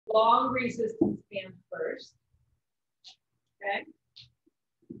long resistance band first. Okay.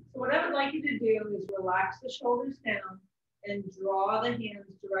 So what I would like you to do is relax the shoulders down and draw the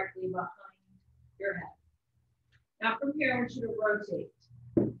hands directly behind your head. Now from here, I want you to rotate,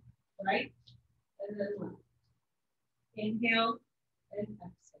 right? And then left. Inhale and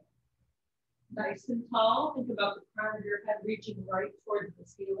exhale. Nice and tall. Think about the crown of your head reaching right towards the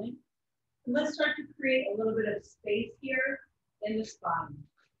ceiling. And let's start to create a little bit of space here in the spine.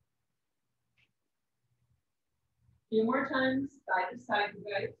 A few more times, side to side, you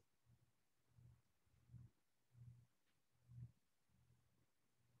guys.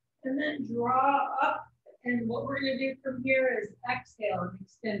 And then draw up. And what we're going to do from here is exhale and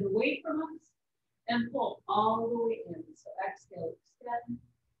extend away from us and pull all the way in. So exhale, extend.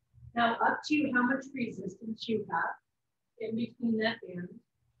 Now up to you how much resistance you have in between that band.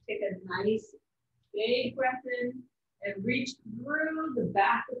 Take a nice big breath in and reach through the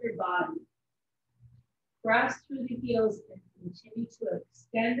back of your body. Press through the heels and continue to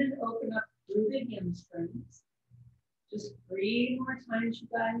extend and open up through the hamstrings. Just 3 more times, you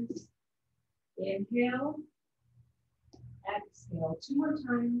guys. Inhale, exhale. 2 more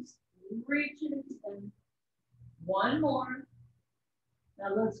times. Reach and extend. 1 more.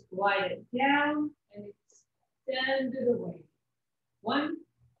 Now let's glide it down and extend it away. 1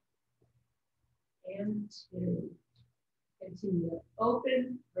 and 2. Continue to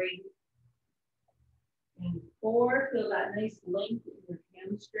open, 3 and 4. Feel that nice length in your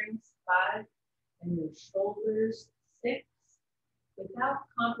hamstrings. 5 and your shoulders. 6 without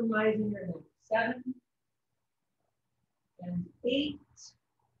compromising your neck. 7 and 8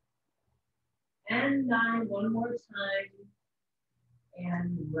 and 9. 1 more time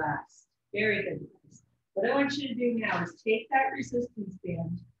and rest. Very good, guys. What I want you to do now is take that resistance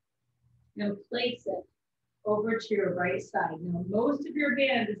band and place it over to your right side. Now, most of your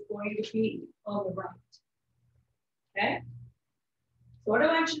band is going to be on the right. Okay? So what I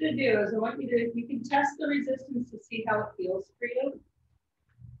want you to do is you can test the resistance to see how it feels for you.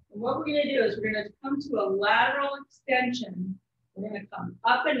 And what we're going to do is we're going to come to a lateral extension. We're going to come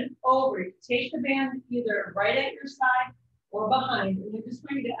up and over. Take the band either right at your side or behind. And we're just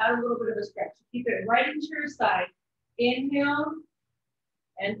going to add a little bit of a stretch. Keep it right into your side. Inhale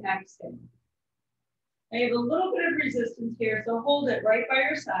and exhale. Now you have a little bit of resistance here, so hold it right by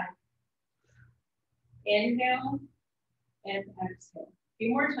your side. Inhale and exhale. A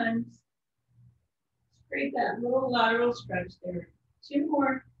few more times. Just create that little lateral stretch there. 2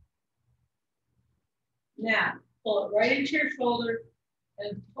 more. Now, pull it right into your shoulder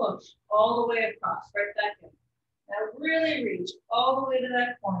and push all the way across, right back in. Now really reach all the way to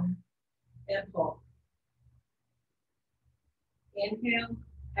that corner and pull. Inhale,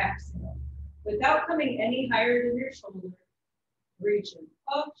 exhale. Without coming any higher than your shoulder, reach and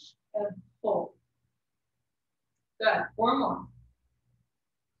push and pull. Good, 4 more.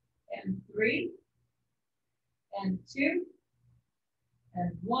 And 3, and 2,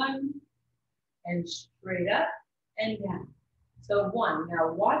 and 1, and straight up and down. So 1,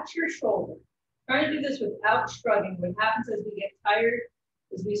 now watch your shoulder. Try to do this without shrugging. What happens as we get tired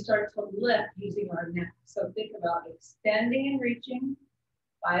is we start to lift using our neck. So think about extending and reaching.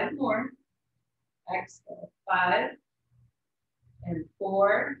 5 more. Exhale. 5 and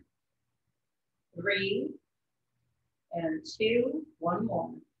 4, 3 and 2. 1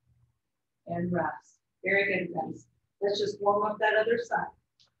 more. And rest. Very good, guys. Let's just warm up that other side.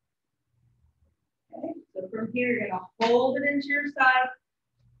 Okay, so from here, you're going to hold it into your side.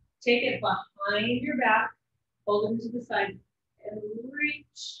 Take it behind your back. Hold it to the side. And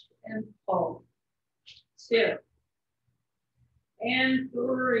reach and pull. 2 and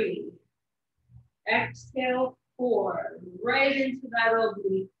 3. Exhale, 4. Right into that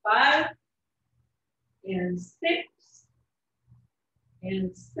oblique. 5 and 6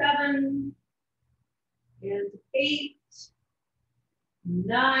 and 7 and 8,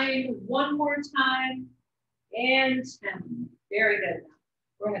 9. 1 more time. And 10. Very good.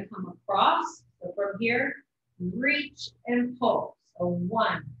 We're going to come across. So from here, reach and pull. So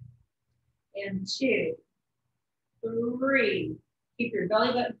 1 and 2, 3. Keep your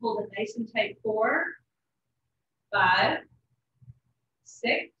belly button pulled in nice and tight. 4, 5,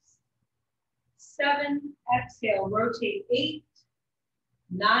 6, 7. Exhale, rotate. 8,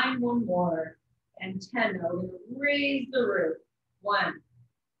 9. 1 more. And 10. Now we're going to raise the root. 1,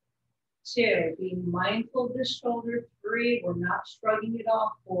 2. Being mindful of the shoulder. 3. We're not shrugging at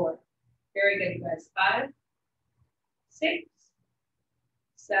all. 4. Very good, guys. 5, 6,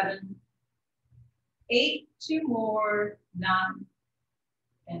 7, 8. 2 more. 9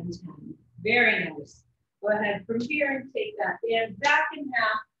 and 10. Very nice. Go ahead from here and take that band back in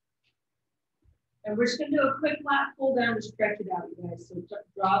half. And we're just going to do a quick lat pull down to stretch it out, you guys. So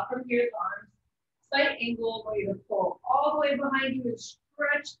draw from here, the arms, slight angle, way to pull all the way behind you and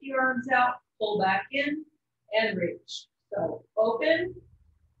stretch the arms out, pull back in and reach. So open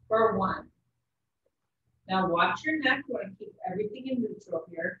for 1. Now watch your neck. You want to keep everything in neutral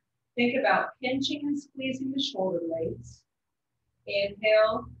here. Think about pinching and squeezing the shoulder blades.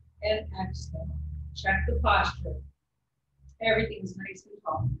 Inhale and exhale. Check the posture. Everything's nice and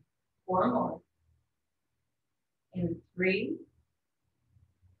tall. 4 more. And 3.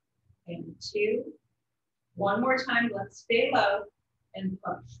 And 2. One more time. Let's stay low and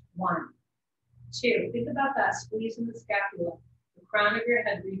push. 1, 2. Think about that squeeze in the scapula. The crown of your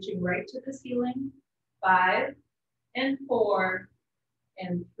head reaching right to the ceiling. 5 and 4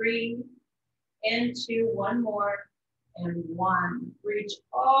 and 3 and 2. One more and 1. Reach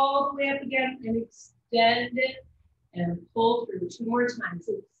all the way up again and extend it and pull through. 2 more times.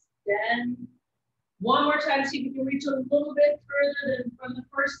 Extend. 1 more time, see if you can reach a little bit further than from the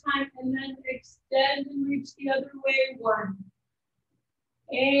first time, and then extend and reach the other way. 1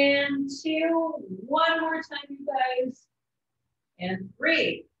 and 2. 1 more time, you guys. And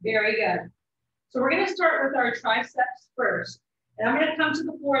 3. Very good. So we're going to start with our triceps first. And I'm going to come to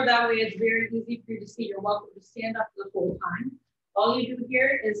the floor. That way it's very easy for you to see. You're welcome to stand up the whole time. All you do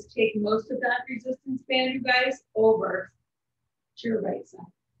here is take most of that resistance band, you guys, over to your right side.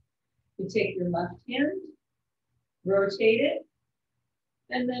 You take your left hand, rotate it,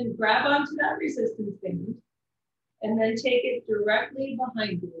 and then grab onto that resistance band, and then take it directly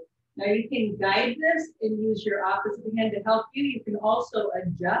behind you. Now you can guide this and use your opposite hand to help you. You can also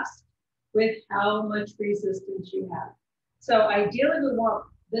adjust with how much resistance you have. So ideally we want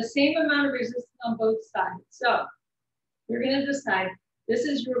the same amount of resistance on both sides. So you're going to decide, this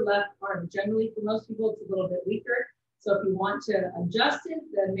is your left arm. Generally for most people it's a little bit weaker. So if you want to adjust it,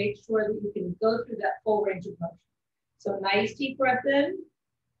 then make sure that you can go through that full range of motion. So nice deep breath in,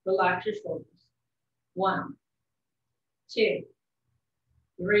 relax your shoulders. 1, 2,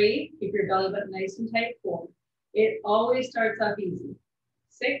 3, keep your belly button nice and tight. 4. It always starts off easy.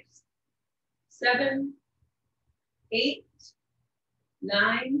 6, 7, 8,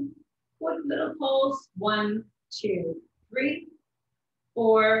 9, quick little pulse. 1, 2, 3,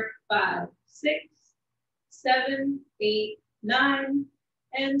 4, 5, 6, 7, 8, 9,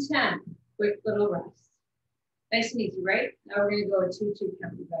 and 10. Quick little rest. Nice and easy, right? Now we're going to go a 2-2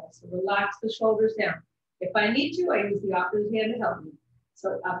 count, you guys. So relax the shoulders down. If I need to, I use the opposite hand to help me.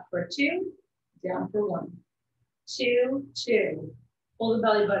 So up for 2, down for 1. 2, 2. Pull the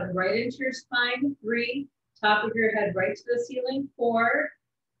belly button right into your spine. 3, top of your head right to the ceiling. 4,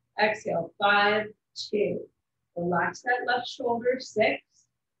 exhale. 5, 2. Relax that left shoulder. 6,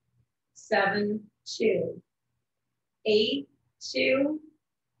 7, 2. 8, 2,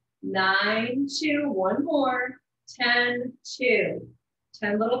 9, 2, 1 more, 10, 2.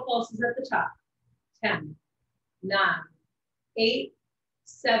 10 little pulses at the top. 10, 9, 8,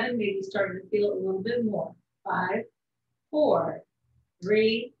 7, maybe starting to feel it a little bit more. 5, 4,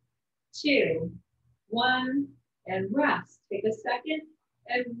 3, 2, 1, and rest. Take a second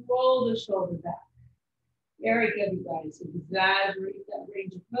and roll the shoulder back. Very good, you guys. Exaggerate that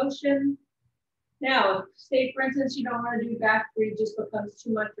range of motion. Now, say for instance, you don't want to do back 3, just becomes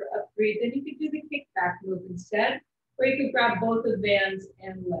too much for up 3, then you could do the kickback move instead, or you could grab both of the bands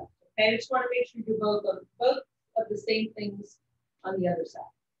and lift. Okay, I just want to make sure you do both of the same things on the other side.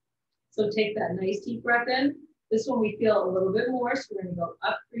 So take that nice deep breath in. This one we feel a little bit more, so we're going to go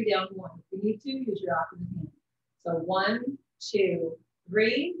up 3, down 1. If you need to, use your opposite hand. So 1, 2,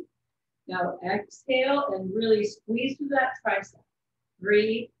 3. Now exhale and really squeeze through that tricep.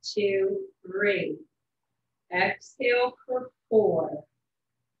 3, 2, 3. Exhale for 4,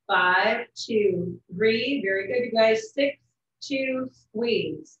 5, 2, 3. Very good, you guys. 6, 2,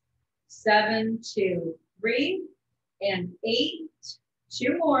 squeeze. 7, 2, 3. And 8,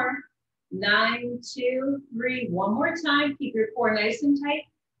 2 more. 9, 2, 3. One more time. Keep your core nice and tight.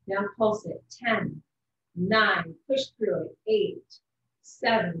 Now pulse it. 10, 9. Push through it. 8,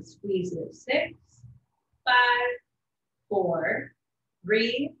 7. Squeeze it. 6, 5, 4,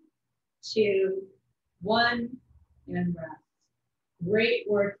 3, 2, 1, and rest. Great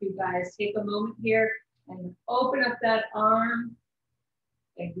work, you guys. Take a moment here and open up that arm,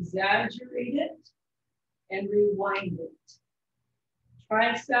 exaggerate it, and rewind it.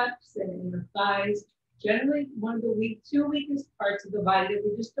 Triceps and inner thighs, generally one of the 2 weakest parts of the body that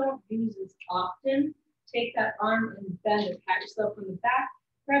we just don't use as often. Take that arm and bend it, pat yourself from the back,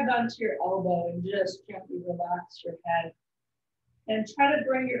 grab onto your elbow and just gently relax your head. And try to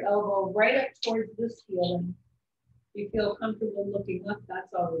bring your elbow right up towards the ceiling. If you feel comfortable looking up,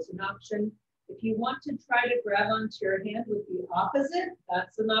 that's always an option. If you want to try to grab onto your hand with the opposite,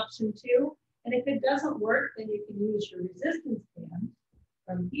 that's an option too. And if it doesn't work, then you can use your resistance band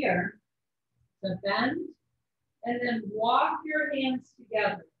from here to bend and then walk your hands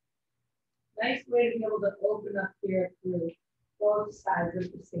together. Nice way to be able to open up here through both sides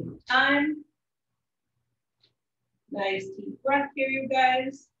at the same time. Nice deep breath here, you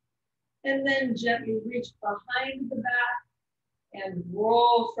guys. And then gently reach behind the back and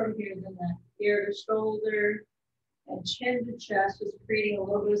roll from here to the neck, ear to shoulder, and chin to chest, just creating a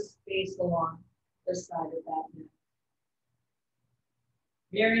little bit of space along the side of that neck.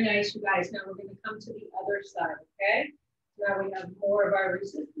 Very nice, you guys. Now we're going to come to the other side, okay? Now we have more of our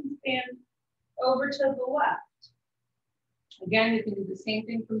resistance band over to the left. Again, you can do the same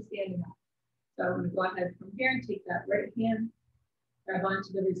thing from standing up. So I'm going to go ahead from here and take that right hand, grab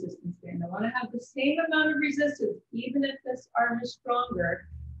onto the resistance band. I want to have the same amount of resistance, even if this arm is stronger.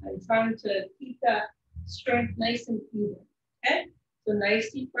 I'm trying to keep that strength nice and even, okay? So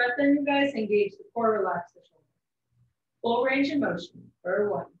nice deep breath in, you guys. Engage the core, relax the shoulder. Full range of motion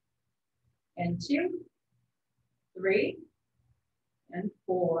for 1 and 2, 3, and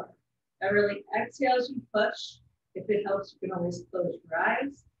 4. Now really exhale as you push. If it helps, you can always close your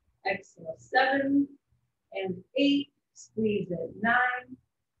eyes. Exhale, 7 and 8. Squeeze it, 9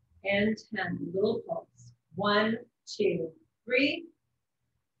 and 10. Little pulse. 1, 2, 3,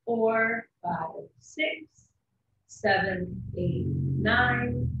 4, 5, 6, 7, 8,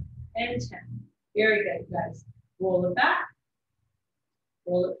 9, and 10. Very good, guys. Roll it back,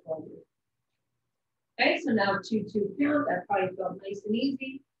 roll it forward. Okay, so now 2-2 count. That probably felt nice and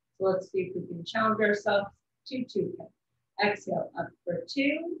easy. So let's see if we can challenge ourselves. 2-2 count. Exhale, up for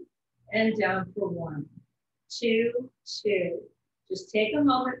 2 and down for 1. 2, 2. Just take a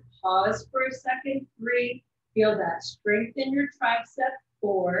moment, pause for a second. 3, feel that strength in your tricep.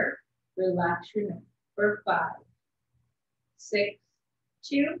 4, relax your neck. For 5, 6,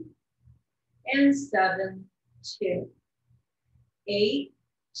 2, and 7, 2, 8,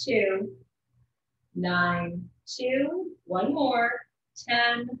 2, 9, 2, one more,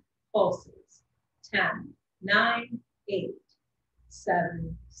 10 pulses, 10, 9, 8,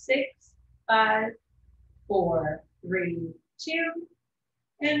 7, 6, 5, 4, 3, 2,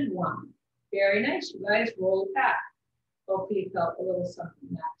 and 1. Very nice, you guys, roll it back. Hopefully you felt a little something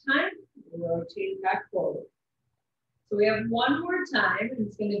that time. Rotate back forward. So we have one more time, and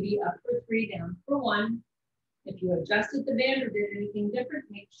it's going to be up for 3, down for 1. If you adjusted the band or did anything different,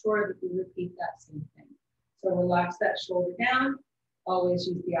 make sure that you repeat that same thing. So relax that shoulder down. Always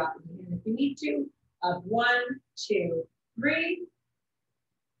use the opposite hand if you need to. Up 1, 2, 3.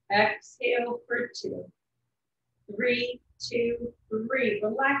 Exhale for 2. 3, 2, 3.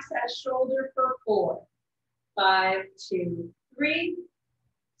 Relax that shoulder for 4. 5, 2, 3.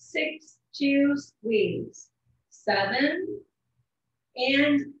 6, 2, squeeze. 7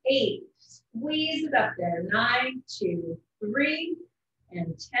 and 8. Squeeze it up there. 9, 2, 3,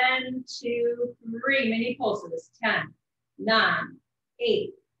 and 10, 2, 3. Mini pulses. 10, 9, 8,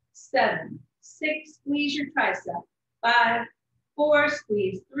 7, 6. Squeeze your tricep. 5, 4.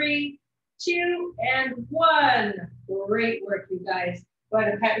 Squeeze. 3, 2, and 1. Great work, you guys. Go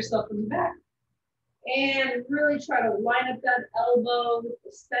ahead and pat yourself on the back. And really try to line up that elbow with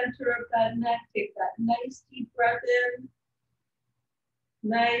the center of that neck. Take that nice deep breath in.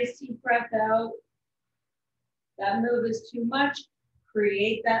 Nice deep breath out. That move is too much.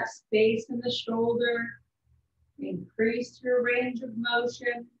 Create that space in the shoulder. Increase your range of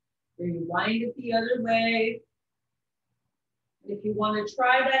motion. Rewind it the other way. If you want to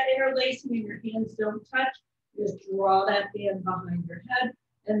try that interlacing and your hands don't touch, just draw that band behind your head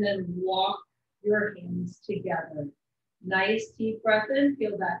and then walk your hands together. Nice deep breath in.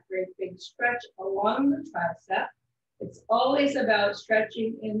 Feel that great big stretch along the tricep. It's always about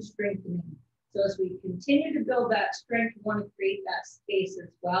stretching and strengthening. So as we continue to build that strength, we want to create that space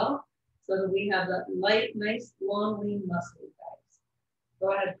as well so that we have that light, nice, long, lean muscle, guys.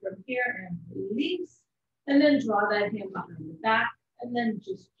 Go ahead from here and release. And then draw that hand behind the back. And then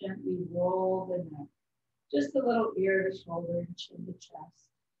just gently roll the neck. Just a little ear to shoulder and chin to chest.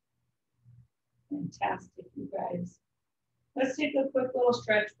 Fantastic, you guys. Let's take a quick little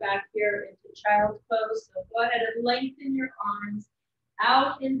stretch back here into child's pose. So go ahead and lengthen your arms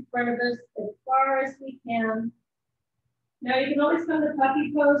out in front of us as far as we can. Now you can always come to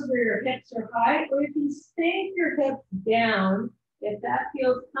puppy pose where your hips are high, or you can sink your hips down if that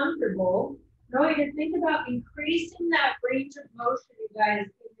feels comfortable. I want you to think about increasing that range of motion, you guys,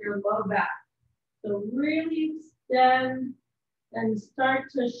 in your low back. So really extend and start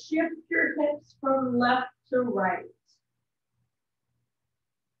to shift your hips from left to right.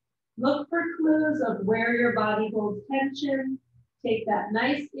 Look for clues of where your body holds tension. Take that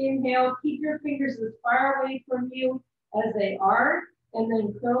nice inhale. Keep your fingers as far away from you as they are. And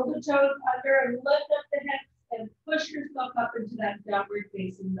then curl the toes under and lift up the hips and push yourself up into that downward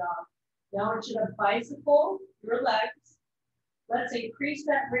facing dog. Now I want you to bicycle your legs. Let's increase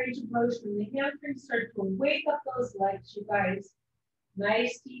that range of motion. The hamstrings start to wake up those legs, you guys.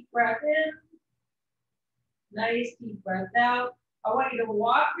 Nice deep breath in. Nice deep breath out. I want you to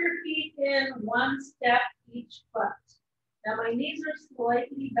walk your feet in one step each foot. Now my knees are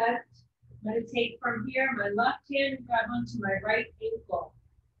slightly bent. I'm going to take from here my left hand and grab onto my right ankle.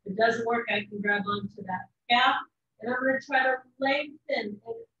 If it doesn't work, I can grab onto that calf. And I'm going to try to lengthen and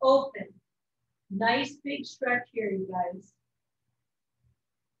open. Nice big stretch here, you guys.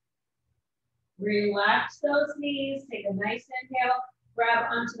 Relax those knees. Take a nice inhale.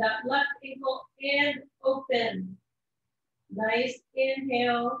 Grab onto that left ankle and open. Nice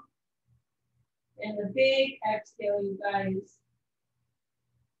inhale. And a big exhale, you guys.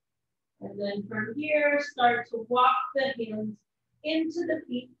 And then from here, start to walk the hands into the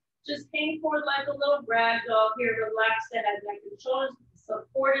feet. Just hang forward like a little rag doll here. Relax the head, neck, and shoulders.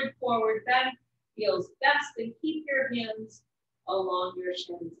 Supported forward bend feels best. And keep your hands along your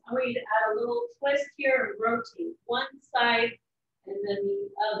shins. I want you to add a little twist here and rotate one side and then the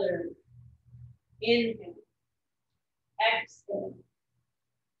other. Inhale. Exhale.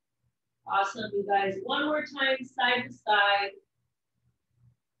 Awesome, you guys. One more time, side to side.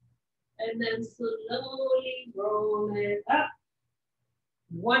 And then slowly roll it up.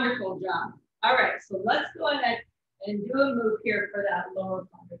 Wonderful job. All right, so let's go ahead and do a move here for that lower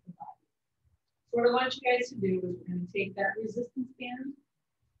part of the body. So what I want you guys to do is we're going to take that resistance band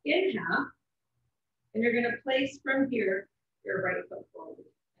in half, and you're going to place from here your right foot forward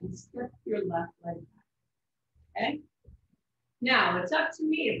and step your left leg back. Okay? Now, it's up to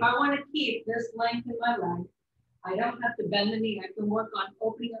me. If I want to keep this length in my leg, I don't have to bend the knee. I can work on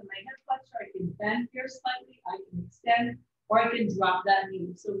opening up my hip flexor. I can bend here slightly. I can extend, or I can drop that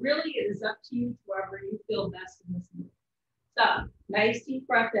knee. So really, it is up to you, wherever you feel best in this move. So, nice deep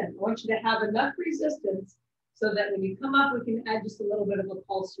breath in. I want you to have enough resistance so that when you come up, we can add just a little bit of a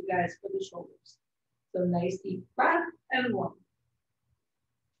pulse, you guys, for the shoulders. So, nice deep breath, and 1,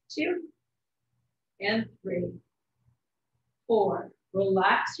 2, and 3, 4.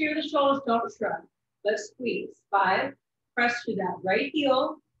 Relax here the shoulders, don't shrug. Let's squeeze. 5, press through that right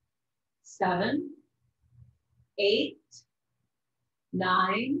heel. 7, 8,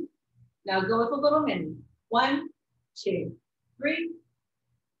 9. Now go with a little mini. 1, 2, 3,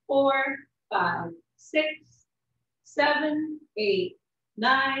 4, 5, 6, 7, 8,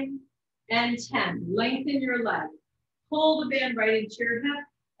 9, and 10. Lengthen your leg. Pull the band right into your hip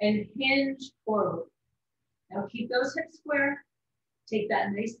and hinge forward. Now keep those hips square. Take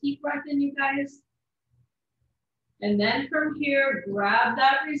that nice deep breath in, you guys. And then from here, grab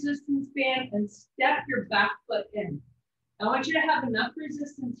that resistance band and step your back foot in. I want you to have enough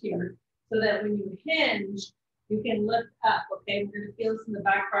resistance here so that when you hinge, you can lift up, okay? We're gonna feel this in the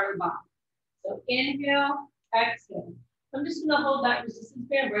back part of the body. So inhale, exhale. I'm just gonna hold that resistance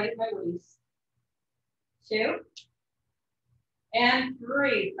band right at my waist. 2, and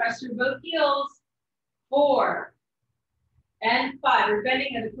 3. Press through both heels. 4, and 5. We're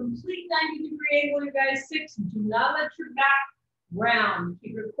bending at a complete 90-degree angle, you guys. 6, do not let your back round.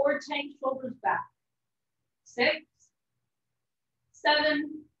 Keep your core tight, shoulders back. 6,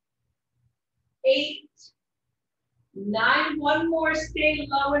 7, 8, 9. One more, stay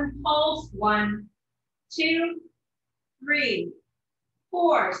low and pulse. 1, 2, 3,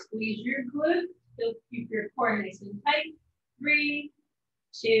 4. Squeeze your glutes. Still keep your core nice and tight. 3,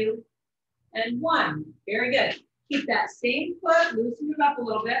 2, and 1. Very good. Keep that same foot, loosen it up a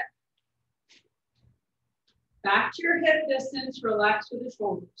little bit. Back to your hip distance, relax with the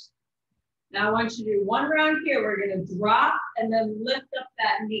shoulders. Now I want you to do one round here. We're gonna drop and then lift up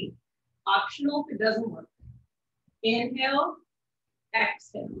that knee. Optional if it doesn't work. Inhale,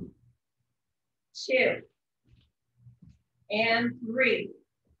 exhale. 2, and 3,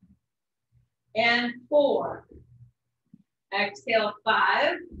 and 4. Exhale,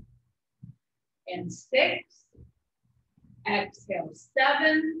 5, and 6. Exhale,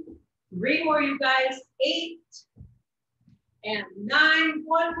 7. 3 more, you guys. 8, and 9.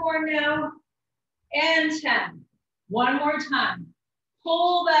 1 more now, and 10. One more time.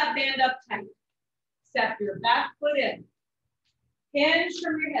 Pull that band up tight. Step your back foot in. Hinge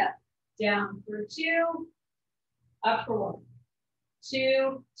from your hip. Down for 2, up for 1.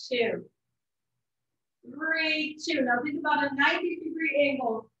 2, 2. 3, 2. Now think about a 90-degree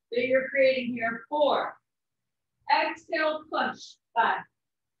angle that you're creating here. 4. Exhale, push. 5,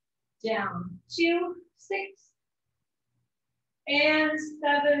 Down 2, 6, and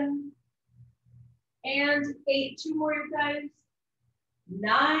 7, and 8. 2 more, you guys.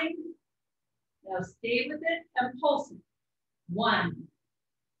 9. Now stay with it and pulse it. 1,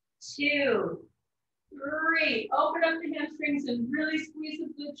 2, 3. Open up the hamstrings and really squeeze the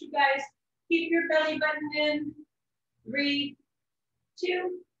glutes, you guys. Keep your belly button in. 3,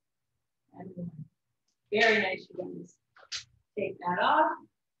 2, and 1. Very nice, you guys. Take that off.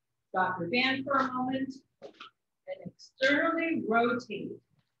 Drop your band for a moment. And externally rotate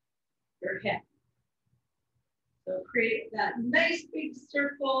your hip. So create that nice big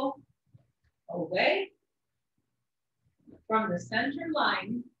circle away from the center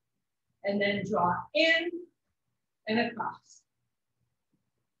line, and then draw in and across.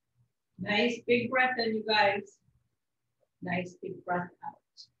 Nice big breath in, you guys. Nice big breath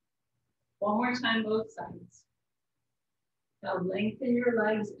out. One more time, both sides. Now lengthen your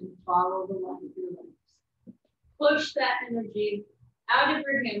legs and follow the line of your legs. Push that energy out of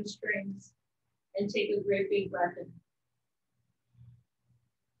your hamstrings and take a great big breath in.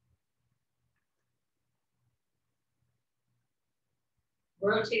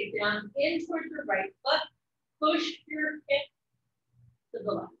 Rotate down in towards your right foot. Push your hip to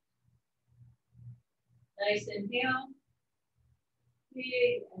the left. Nice inhale.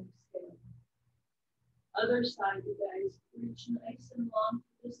 Big exhale. Other side, you guys. Reach nice and long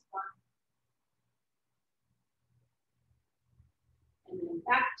to the spine. And then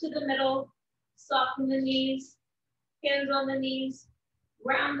back to the middle. Soften the knees. Hands on the knees.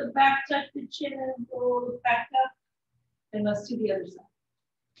 Round the back, tuck the chin, roll it back up. And let's do the other side.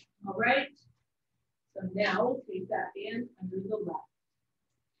 All right. So now we'll take that band under the left.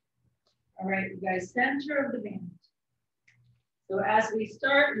 All right, you guys, center of the band. So as we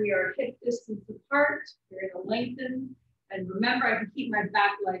start, we are hip distance apart. We're going to lengthen. And remember, I can keep my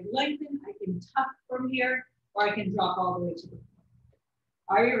back leg lengthened. I can tuck from here, or I can drop all the way to the floor.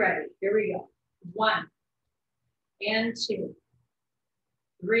 Are you ready? Here we go. 1 and 2.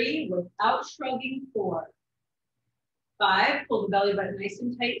 3, without shrugging, 4. 5, pull the belly button nice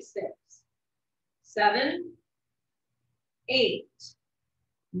and tight, 6. 7, 8.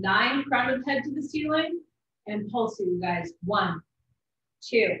 9, crown of head to the ceiling, and pulse it, you guys. 1,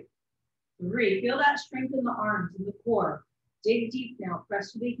 2, 3. Feel that strength in the arms and the core. Dig deep now,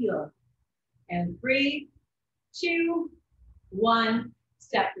 press to the heel. And 3, 2, 1.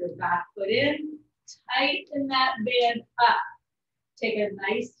 Step your back foot in, tighten that band up. Take a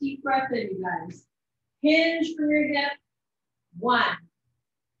nice deep breath in, you guys. Hinge from your hip. 1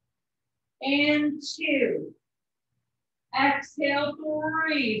 and 2. Exhale,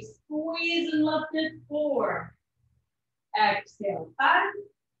 3. Squeeze and lift it, 4. Exhale, 5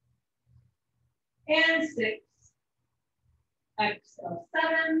 and 6. Exhale,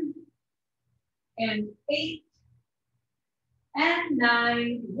 7 and 8 and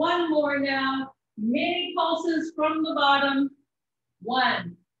 9. One more now. Mini pulses from the bottom.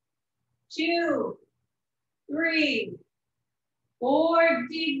 1, 2, 3, 4.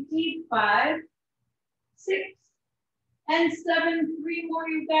 Dig deep. 5, 6, and 7. 3 more,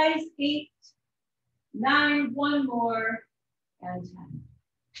 you guys. 8, 9. 1 more, and 10.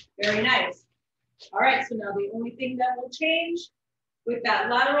 Very nice. All right, so now the only thing that will change with that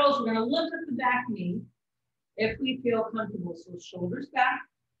lateral is we're going to lift up the back knee if we feel comfortable. So shoulders back,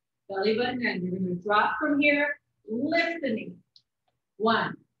 belly button in. You're going to drop from here, lift the knee.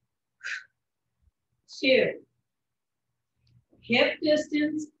 1, 2, hip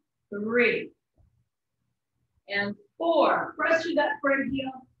distance, 3, and 4. Press through that front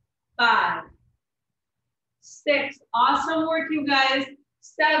heel. 5, 6. Awesome work, you guys.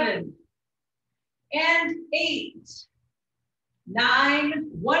 7 and 8, 9.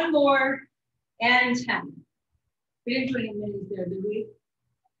 1 more, and 10. We didn't do any minis there, did we?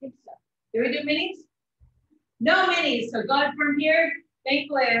 I think so. Did we do minis? No minis. So go ahead from here.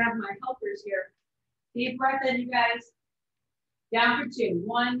 Thankfully, I have my helpers here. Deep breath in, you guys. Down for 2.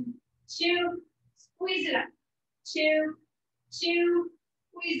 1, 2. Squeeze it up. 2, 2.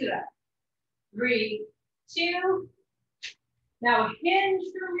 Squeeze it up. 3, 2. Now hinge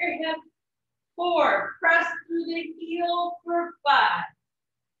from your hip. 4. Press through the heel for 5,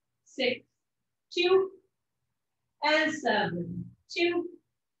 6, 2, and 7, 2,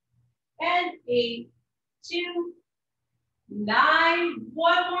 and 8, 2, 9.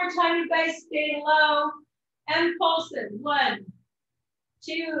 One more time, you guys stay low and pulse it. 1,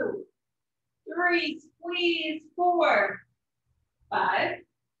 2, 3, squeeze. 4, 5,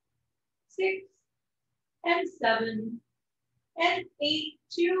 6, and 7, and 8.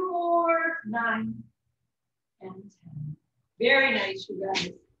 2 more, 9, and 10. Very nice, you guys.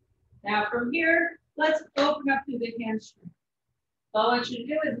 Now from here, let's open up through the hamstring. All I want you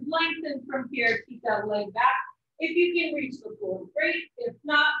to do is lengthen from here, keep that leg back. If you can reach the floor, great. If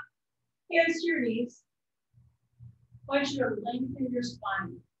not, hands to your knees. I want you to lengthen your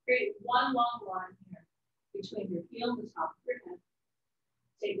spine. Create one long line here between your heel and the top of your head.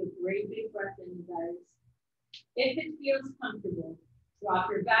 Take a great big breath in, you guys. If it feels comfortable, drop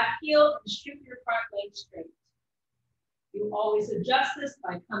your back heel and shoot your front leg straight. You always adjust this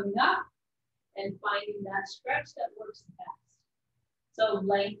by coming up and finding that stretch that works best. So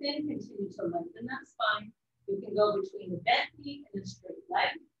lengthen, continue to lengthen that spine. You can go between the bent knee and a straight leg.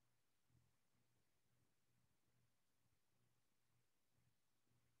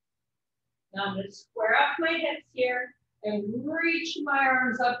 Now I'm going to square up my hips here and reach my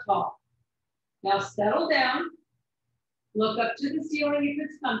arms up tall. Now settle down. Look up to the ceiling if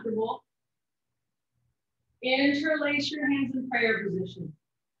it's comfortable. Interlace your hands in prayer position.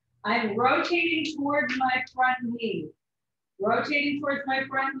 I'm rotating towards my front knee. Rotating towards my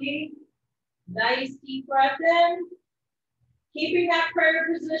front knee. Nice deep breath in. Keeping that prayer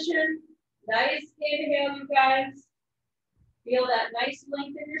position. Nice inhale, you guys. Feel that nice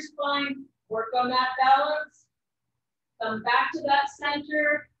length in your spine. Work on that balance. Come back to that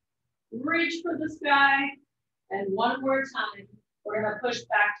center. Reach for the sky. And one more time, we're going to push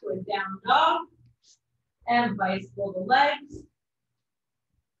back to a down dog. And bicycle the legs.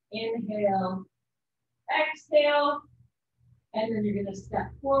 Inhale. Exhale. And then you're going to step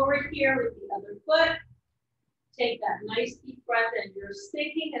forward here with the other foot. Take that nice deep breath in. You're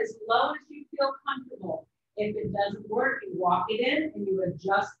sinking as low as you feel comfortable. If it doesn't work, you walk it in and you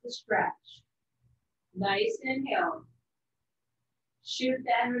adjust the stretch. Nice inhale. Shoot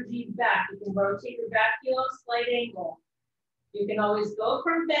the energy back. You can rotate your back heel a slight angle. You can always go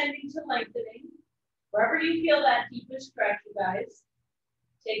from bending to lengthening. Wherever you feel that deepest stretch, you guys,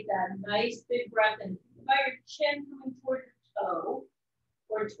 take that nice big breath in. Think about your chin coming toward your toe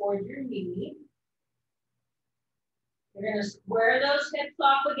or toward your knee. You're going to square those hips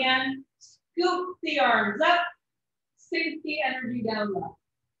off again. Scoop the arms up. Sink the energy down low.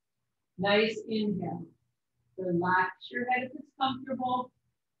 Nice inhale. Relax your head if it's comfortable.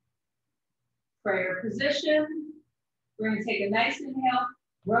 Prayer position. We're going to take a nice inhale.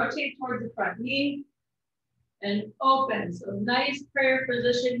 Rotate towards the front knee. And open. So nice prayer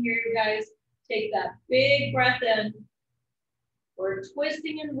position here, you guys. Take that big breath in. We're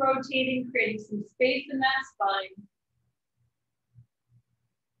twisting and rotating, creating some space in that spine.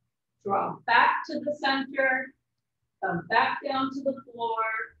 Draw back to the center. Come back down to the floor.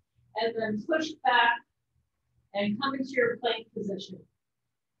 And then push back and come into your plank position.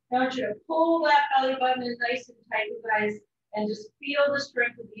 I want you to pull that belly button in nice and tight, you guys, and just feel the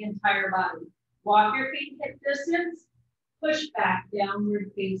strength of the entire body. Walk your feet hip distance, push back,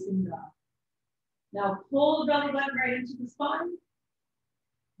 downward facing dog. Now pull the belly button right into the spine,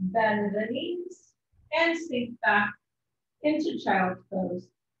 bend the knees, and sink back into child's pose.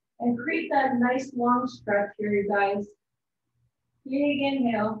 And create that nice long stretch here, you guys. Big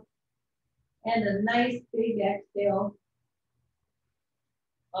inhale, and a nice big exhale.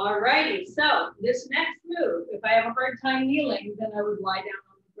 All righty, so this next move, if I have a hard time kneeling, then I would lie down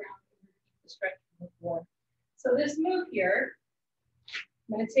on the ground and keep the stretch on the floor. So this move here,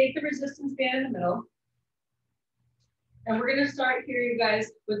 I'm going to take the resistance band in the middle, and we're going to start here, you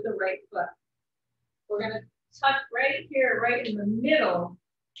guys, with the right foot. We're going to tuck right here, right in the middle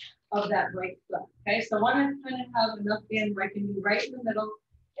of that right foot. Okay, so I want to kind of have enough band where I can be right in the middle.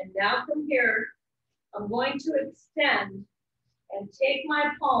 And now from here, I'm going to extend and take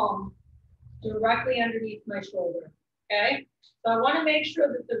my palm directly underneath my shoulder, okay? So I want to make sure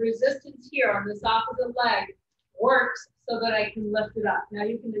that the resistance here on this opposite leg works so that I can lift it up. Now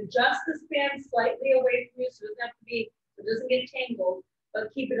you can adjust this band slightly away from you so it doesn't have to be, it doesn't get tangled,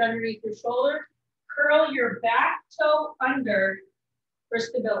 but keep it underneath your shoulder. Curl your back toe under for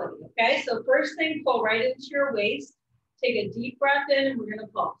stability, okay? So first thing, pull right into your waist. Take a deep breath in and we're gonna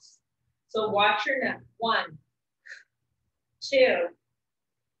pulse. So watch your neck. 1, 2,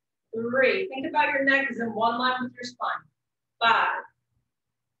 3. Think about your neck as in one line with your spine. 5,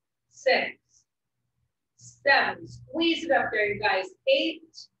 6, 7. Squeeze it up there, you guys. 8,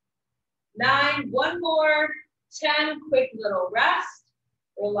 9. One more. 10. Quick little rest.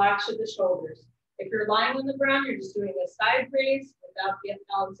 Relax with the shoulders. If you're lying on the ground, you're just doing a side raise without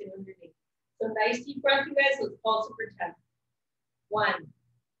balancing underneath. So nice deep breath, you guys. Let's pulse it for 10. 1,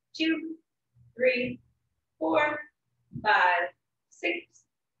 2, 3, 4, 5, 6,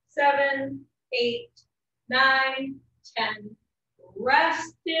 7, 8, 9, 10.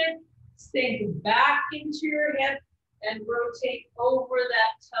 Rest it. Sink back into your hip and rotate over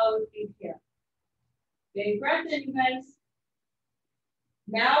that toe if Big breath in, you guys.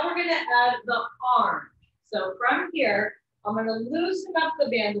 Now we're gonna add the arm. So from here, I'm gonna loosen up the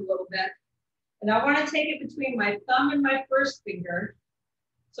band a little bit. And I wanna take it between my thumb and my first finger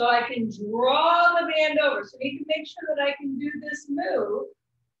so I can draw the band over. So you can make sure that I can do this move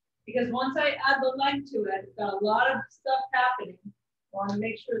because once I add the leg to it, it's got a lot of stuff happening. I wanna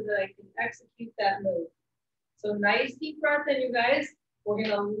make sure that I can execute that move. So nice deep breath in, you guys. We're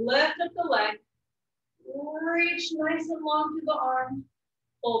gonna lift up the leg, reach nice and long through the arm,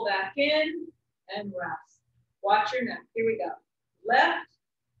 pull back in and rest. Watch your neck. Here we go. Lift,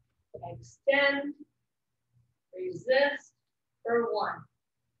 extend, resist for 1.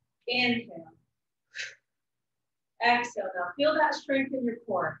 Inhale. Exhale. Now feel that strength in your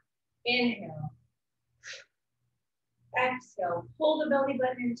core. Inhale. Exhale. Pull the belly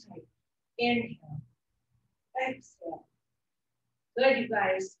button in tight. Inhale. Exhale. Good, you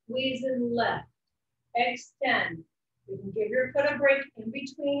guys. Squeeze and lift. Extend. You can give your foot a break in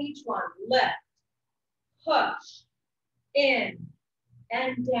between each one. Lift. Push. In.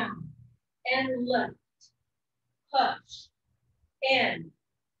 And down. And lift. Push. In.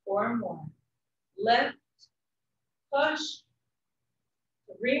 4 more. Lift. Push.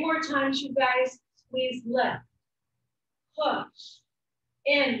 3 more times, you guys. Squeeze, lift. Push.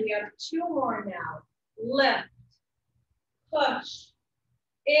 In. We have 2 more now. Lift. Push.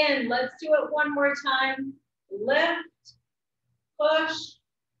 In. Let's do it 1 more time. Lift. Push.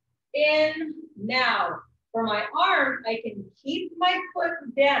 In. Now, for my arm, I can keep my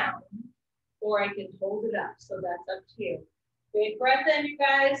foot down or I can hold it up. So that's up to you. Big breath in, you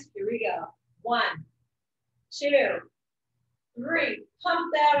guys. Here we go. 1, 2, 3.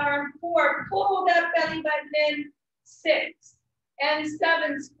 Pump that arm. 4. Pull that belly button in. 6 and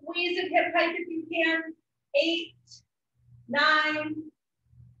 7. Squeeze it hip height if you can. 8, 9,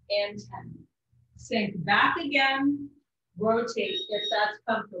 and 10. Sink back again. Rotate if that's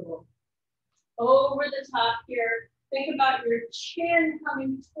comfortable. Over the top here. Think about your chin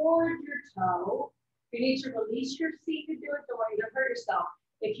coming toward your toe. If you need to release your seat to do it, don't want you to hurt yourself.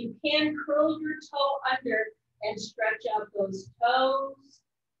 If you can, curl your toe under and stretch out those toes.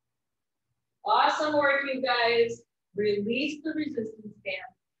 Awesome work, you guys. Release the resistance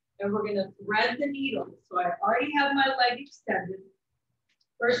band. And we're gonna thread the needle. So I already have my leg extended.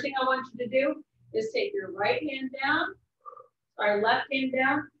 First thing I want you to do is take your right hand down, or left hand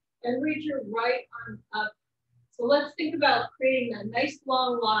down, and reach your right arm up. So let's think about creating that nice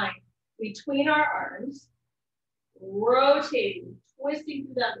long line between our arms, rotating, twisting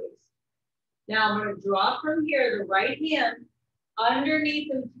through that waist. Now I'm going to draw from here the right hand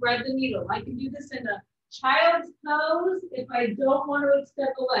underneath and thread the needle. I can do this in a child's pose if I don't want to extend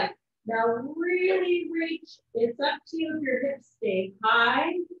the leg. Now really reach. It's up to you if your hips stay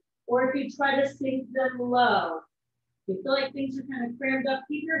high or if you try to sink them low. If you feel like things are kind of crammed up,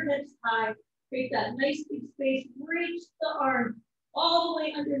 keep your hips high. Create that nice big space. Reach the arm all the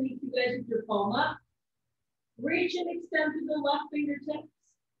way underneath you guys with your palm up. Reach and extend to the left fingertips.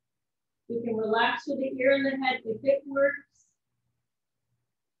 You can relax with the ear and the head if it works.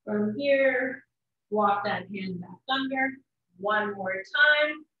 From here, walk that hand back under. 1 more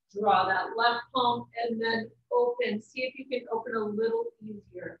time. Draw that left palm and then open. See if you can open a little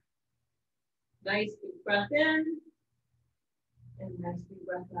easier. Nice big breath in. And nice big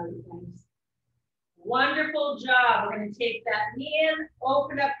breath out, you guys. Wonderful job. We're going to take that knee in,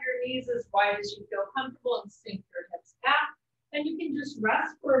 open up your knees as wide as you feel comfortable and sink your hips back. And you can just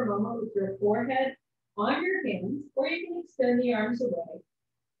rest for a moment with your forehead on your hands, or you can extend the arms away.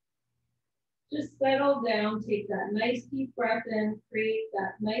 Just settle down, take that nice deep breath in, create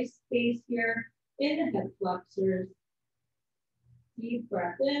that nice space here in the hip flexors. Deep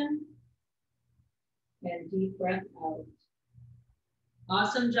breath in and deep breath out.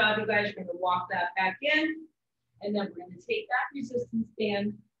 Awesome job, you guys. You're going to walk that back in, and then we're going to take that resistance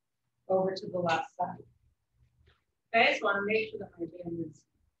band over to the left side. Okay, so I want to make sure that my band is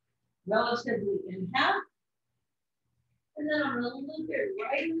relatively in half. And then I'm going to look it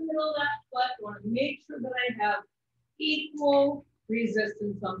right in the middle of that foot. I want to make sure that I have equal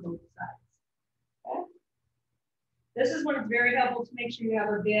resistance on both sides. Okay? This is when it's very helpful to make sure you have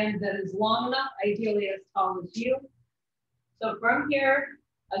a band that is long enough, ideally as tall as you. So from here,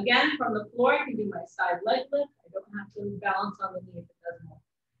 again, from the floor, I can do my side leg lift. I don't have to balance on the knee if it doesn't work.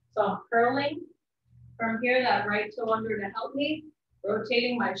 So I'm curling from here, that right toe under to help me,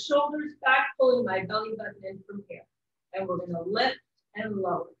 rotating my shoulders back, pulling my belly button in from here. And we're going to lift and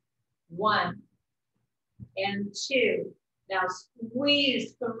lower. 1 and 2. Now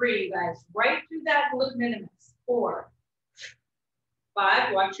squeeze 3, guys, right through that glute minimus. 4,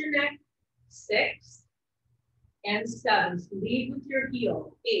 5, watch your neck. 6, and 7. So lead with your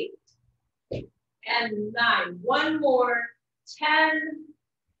heel. 8 and 9. One more. 10.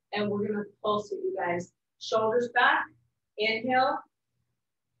 And we're going to pulse it, you guys. Shoulders back. Inhale.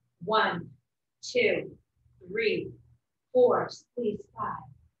 1, 2, 3, 4. Squeeze. 5,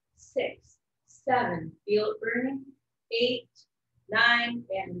 6, 7. Feel it burning. 8, 9,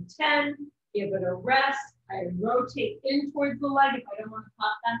 and 10. Give it a rest. I rotate in towards the leg. If I don't want to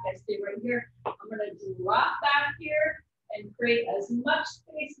pop back, I stay right here. I'm going to drop back here and create as much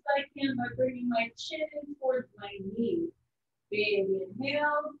space as I can by bringing my chin in towards my knee. Big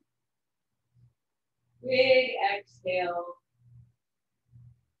inhale. Big exhale.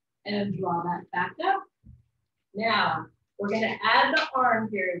 And draw that back up. Now, we're going to add the arm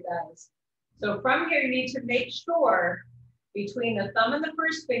here, guys. So from here, you need to make sure between the thumb and the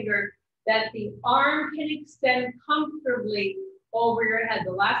first finger that the arm can extend comfortably over your head.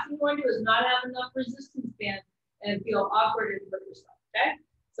 The last thing you want to do is not have enough resistance band and feel awkward and hurt yourself, okay?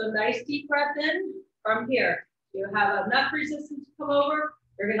 So nice deep breath in from here. You have enough resistance to come over.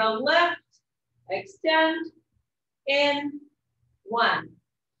 You're gonna lift, extend, in, 1.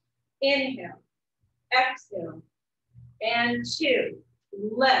 Inhale, exhale, and 2.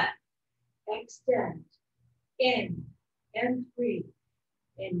 Lift, extend, in, and 3.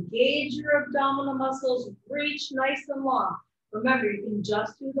 Engage your abdominal muscles, reach nice and long. Remember, you can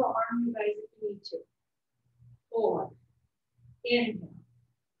just do the arm, you guys, if you need to. 4, inhale,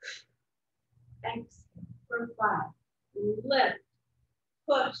 exhale for 5, lift,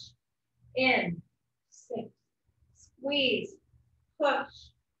 push, in, 6, squeeze,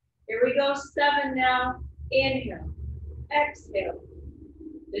 push. Here we go, 7 now, inhale, exhale.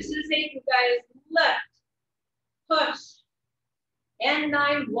 This is 8, you guys, lift, push, and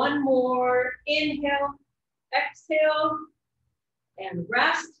 9, one more, inhale, exhale, and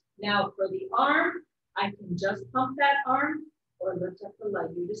rest. Now for the arm, I can just pump that arm or lift up the leg,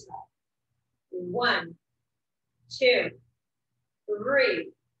 you decide. 1, 2,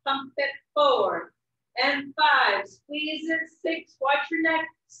 3, pump it, 4, and 5, squeeze it, 6, watch your neck,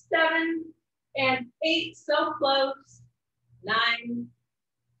 7, and 8, so close, 9,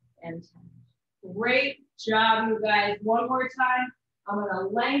 and 10. Great job, you guys. One more time. I'm gonna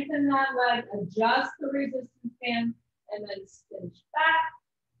lengthen that leg, adjust the resistance band, and then cinch back.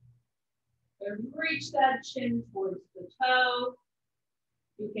 And reach that chin towards the toe.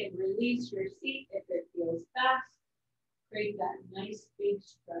 You can release your seat if it feels fast. Create that nice big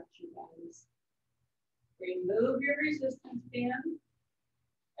stretch, you guys. Remove your resistance band,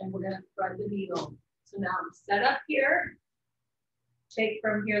 and we're gonna thread the needle. So now I'm set up here. Take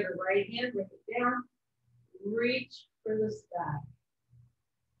from here the right hand, bring it down, reach for the sky.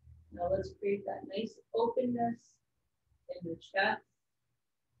 Now let's create that nice openness in the chest.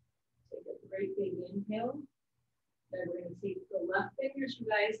 Take a great big inhale. Then we're going to take the left fingers, you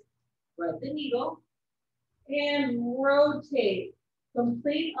guys, thread the needle, and rotate,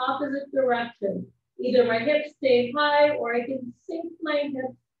 complete opposite direction. Either my hips stay high or I can sink my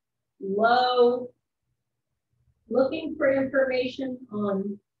hips low. Looking for information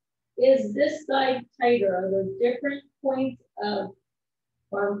on, is this side tighter? Are there different points of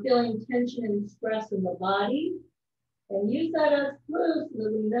where I'm feeling tension and stress in the body? And use that as clues so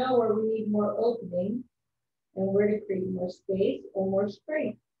that we know where we need more opening and where to create more space or more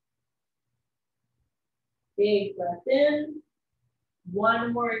strength. Big breath in.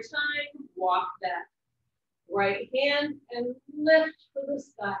 One more time, walk that right hand and lift for the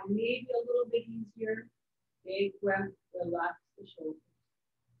sky. Maybe a little bit easier. Big breath, relax the shoulders.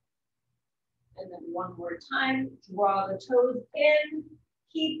 And then one more time, draw the toes in.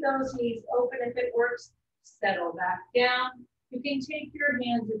 Keep those knees open if it works. Settle back down. You can take your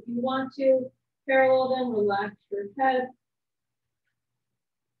hands if you want to. Parallel them, relax your head.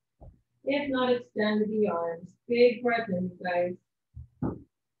 If not, extend the arms. Big breath in, you guys.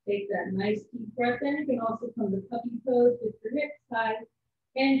 Take that nice deep breath in. You can also come to puppy pose with your hips high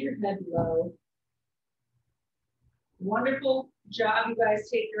and your head low. Wonderful job, you guys.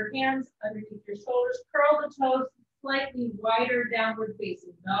 Take your hands underneath your shoulders. Curl the toes, slightly wider downward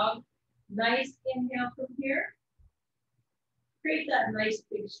facing dog. Nice inhale from here. Create that nice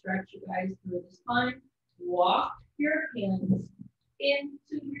big stretch, you guys, through the spine. Walk your hands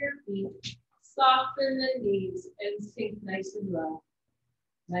into your feet. Soften the knees and sink nice and low.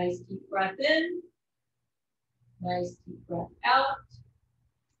 Nice deep breath in. Nice deep breath out.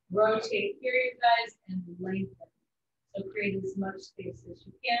 Rotate here, you guys, and lengthen. So create as much space as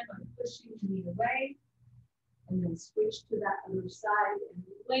you can by pushing the knee away. And then switch to that other side and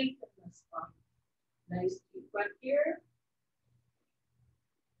lengthen the spine. Nice deep breath here.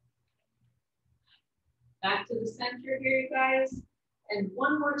 Back to the center here, you guys. And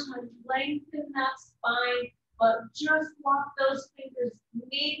one more time, lengthen that spine, but just walk those fingers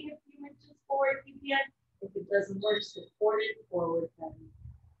maybe a few inches forward if you can. If it doesn't work, support it forward then.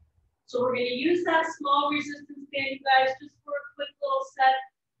 So we're going to use that small resistance band, you guys, just for a quick little set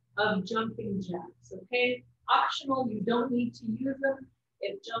of jumping jacks, okay? Optional, you don't need to use them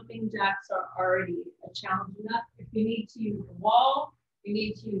if jumping jacks are already a challenge enough. If you need to use the wall, you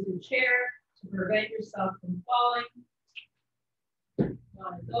need to use a chair to prevent yourself from falling. You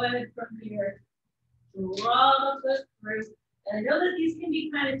want to go ahead from here, draw the foot through. And I know that these can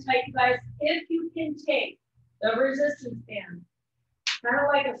be kind of tight, you guys. If you can take the resistance band, kind of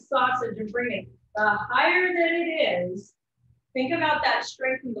like a sausage, and bring it, the higher that it is, think about that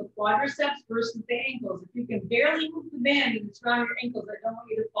strength in the quadriceps versus the ankles. If you can barely move the band and it's around your ankles, I don't want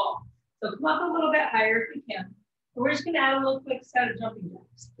you to fall. So come up a little bit higher if you can. And we're just going to add a little quick set of jumping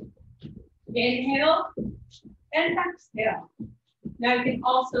jacks. Inhale and exhale. Now you can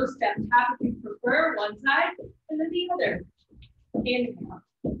also step tap if you prefer, one side and then the other. Inhale,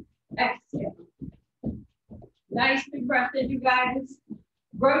 exhale. Nice big breath in, you guys.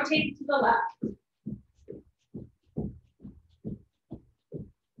 Rotate to the left.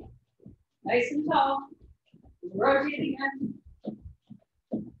 Nice and tall. Rotate again.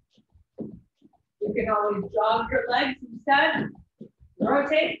 You can always jog your legs instead.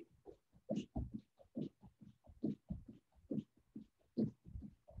 Rotate.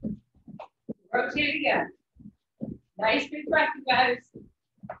 Rotate again. Nice big breath, you guys.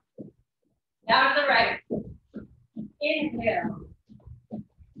 Now to the right. Inhale.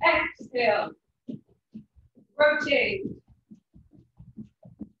 Exhale. Rotate.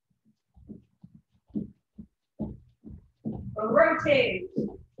 Rotate.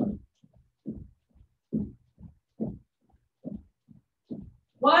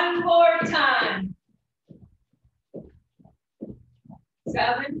 One more time.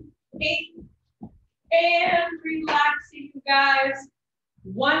 7, 8, and relaxing, you guys.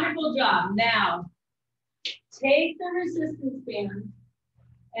 Wonderful job. Now, take the resistance band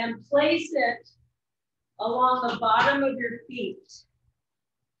and place it along the bottom of your feet.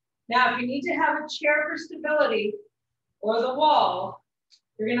 Now, if you need to have a chair for stability or the wall,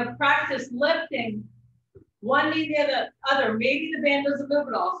 you're going to practice lifting one knee to the other. Maybe the band doesn't move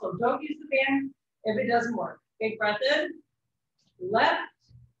at all, so don't use the band if it doesn't work. Big breath in, left,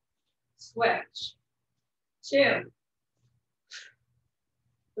 switch. 2,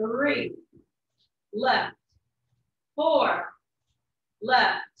 3, left, 4,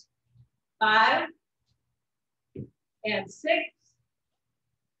 left, 5, and 6,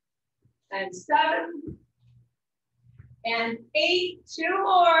 and 7, and 8, 2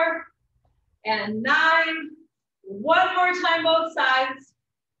 more, and 9, one more time both sides.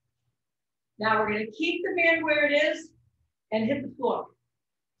 Now we're going to keep the band where it is and hit the floor.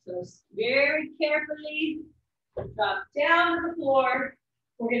 So very carefully drop down to the floor.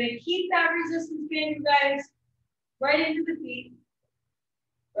 We're going to keep that resistance band, you guys, right into the feet.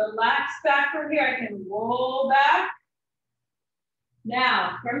 Relax back from here. I can roll back.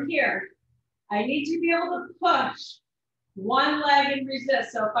 Now, from here, I need to be able to push one leg and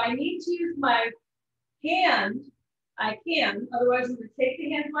resist. So if I need to use my hand, I can. Otherwise, I'm going to take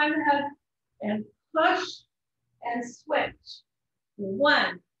the hand behind the head and push and switch.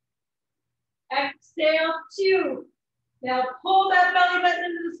 1. Exhale, 2. Now pull that belly button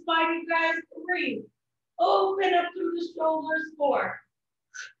into the spine, you guys. 3. Open up through the shoulders. 4.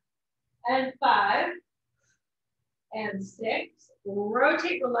 And 5. And 6.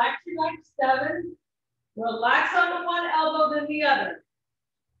 Rotate, relax your neck. 7. Relax on the one elbow, then the other.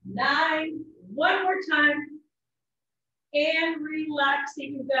 9. One more time. And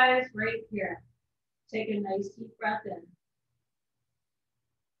relaxing, you guys, right here. Take a nice deep breath in.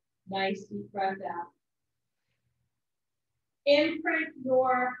 Nice deep breath out. Imprint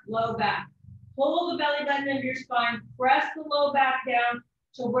your low back. Pull the belly button into your spine. Press the low back down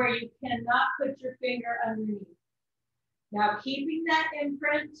to where you cannot put your finger underneath. Now, keeping that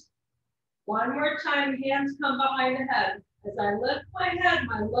imprint, one more time, hands come behind the head. As I lift my head,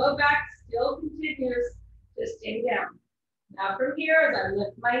 my low back still continues to stay down. Now from here, as I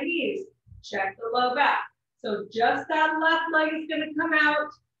lift my knees, check the low back. So just that left leg is going to come out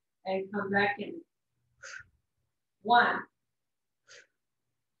and come back in. 1.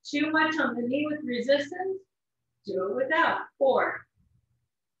 Too much on the knee with resistance, do it without. 4,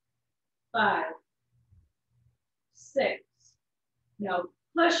 5, 6. Now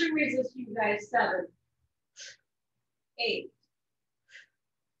push and resist, you guys. 7, 8,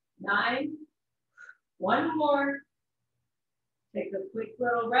 9. One more. Take a quick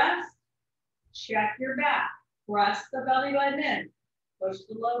little rest. Check your back. Press the belly button in. Push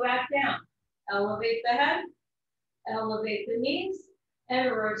the low back down. Elevate the head. Elevate the knees. And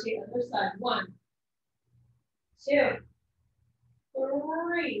rotate other side. 1, 2,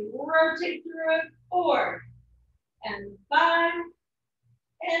 3. Rotate through it. 4 and 5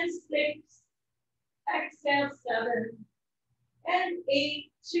 and 6. Exhale, 7 and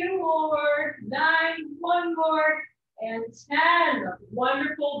 8. 2 more. 9. 1 more. And 10.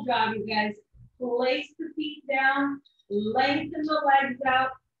 Wonderful job, you guys. Place the feet down. Lengthen the legs out.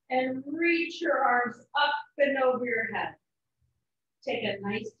 And reach your arms up and over your head. Take a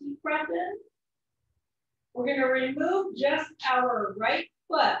nice deep breath in. We're going to remove just our right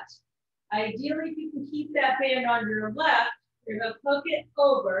foot. Ideally, if you can keep that band on your left, you're going to hook it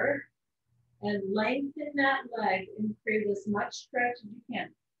over and lengthen that leg and create as much stretch as you can.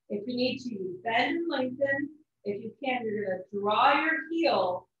 If you need to, bend and lengthen. If you can, you're going to draw your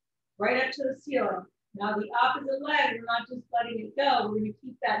heel right up to the ceiling. Now the opposite leg, we're not just letting it go. We're going to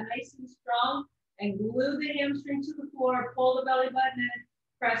keep that nice and strong and glue the hamstring to the floor, pull the belly button in,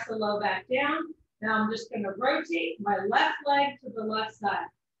 press the low back down. Now I'm just going to rotate my left leg to the left side.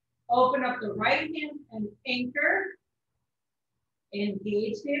 Open up the right hand and anchor.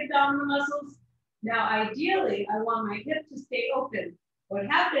 Engage the abdominal muscles. Now ideally, I want my hip to stay open. What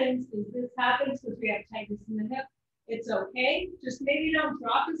happens is this happens because we have tightness in the hip. It's okay. Just maybe don't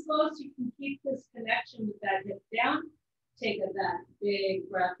drop as low so you can keep this connection with that hip down. Take that big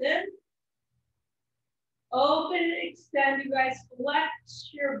breath in. Open and extend, you guys.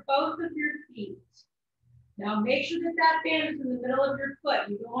 Flex both of your feet. Now make sure that that band is in the middle of your foot.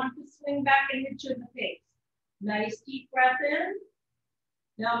 You don't want to swing back and hit you in the face. Nice deep breath in.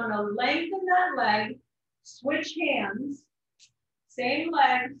 Now I'm going to lengthen that leg. Switch hands. Same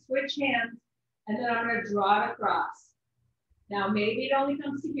leg, switch hands. And then I'm going to draw it across. Now, maybe it only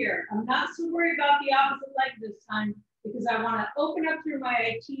comes to here. I'm not so worried about the opposite leg this time because I want to open up through my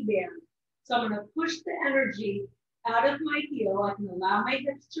IT band. So I'm going to push the energy out of my heel. I can allow my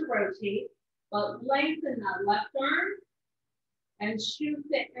hips to rotate, but lengthen that left arm and shoot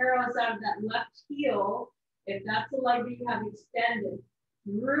the arrows out of that left heel, if that's the leg that you have extended,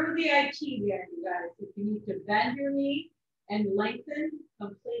 through the IT band, you guys. If you need to bend your knee and lengthen,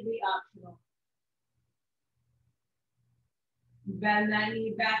 completely optional. Bend that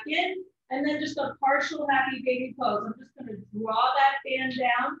knee back in, and then just a partial happy baby pose. I'm just going to draw that band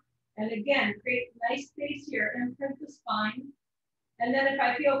down, and again, create nice space here, imprint the spine. And then if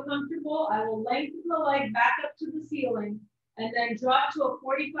I feel comfortable, I will lengthen the leg back up to the ceiling, and then drop to a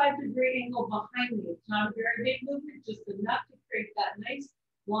 45-degree angle behind me. It's not a very big movement, just enough to create that nice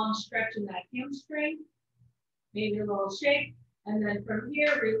long stretch in that hamstring. Maybe a little shake, and then from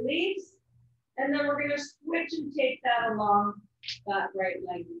here, release. And then we're going to switch and take that along that right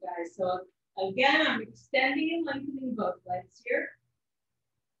leg, you guys. So again, I'm extending and lengthening both legs here.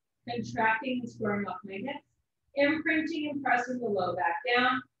 Contracting and squaring off my hips. Imprinting and pressing the low back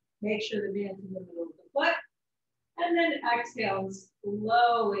down. Make sure the band's in the middle of the foot. And then exhale and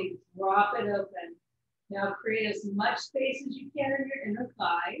slowly drop it open. Now create as much space as you can in your inner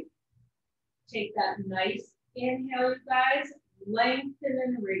thigh. Take that nice inhale, you guys. Lengthen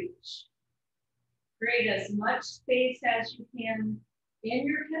and reach. Create as much space as you can in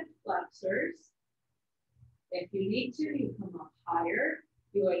your hip flexors. If you need to, you come up higher.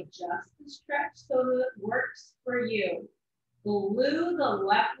 You adjust the stretch so that it works for you. Glue the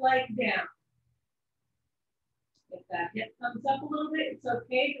left leg down. If that hip comes up a little bit, it's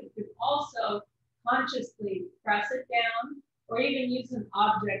okay, but you can also consciously press it down or even use an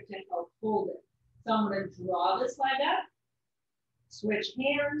object to help hold it. So I'm going to draw this leg up, switch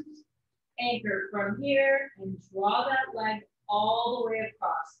hands, anchor from here, and draw that leg all the way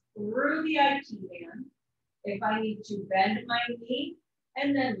across through the IT band. If I need to bend my knee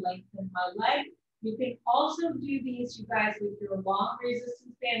and then lengthen my leg, you can also do these, you guys, with your long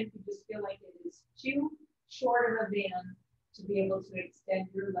resistance band if you just feel like it is too short of a band to be able to extend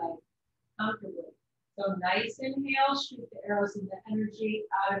your leg comfortably. So nice inhale, shoot the arrows of the energy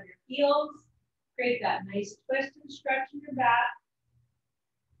out of your heels. Create that nice twist and stretch in your back.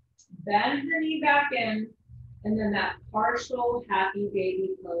 Bend the knee back in, and then that partial happy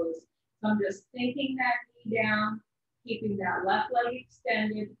baby pose. So I'm just sinking that knee down, keeping that left leg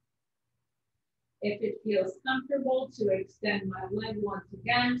extended. If it feels comfortable, to extend my leg once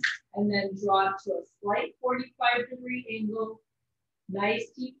again, and then draw to a slight 45-degree angle.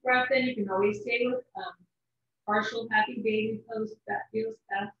 Nice deep breath in. You can always stay with partial happy baby pose if that feels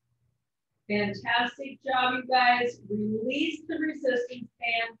best. Fantastic job, you guys. Release the resistance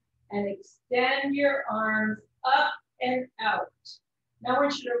band and extend your arms up and out. Now I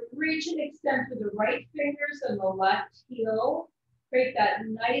want you to reach and extend through the right fingers and the left heel. Create that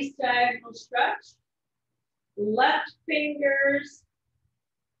nice diagonal stretch. Left fingers,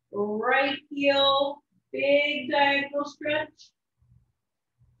 right heel, big diagonal stretch.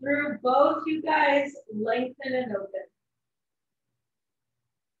 Through both, you guys, lengthen and open.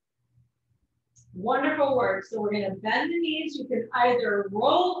 Wonderful work. So we're going to bend the knees. You can either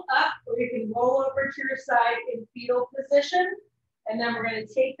roll up or you can roll over to your side in fetal position. And then we're going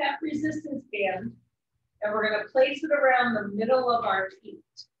to take that resistance band and we're going to place it around the middle of our feet.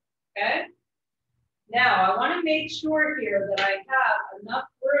 Okay? Now, I want to make sure here that I have enough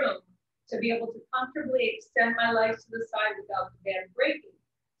room to be able to comfortably extend my legs to the side without the band breaking.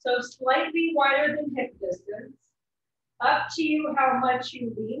 So slightly wider than hip distance. Up to you how much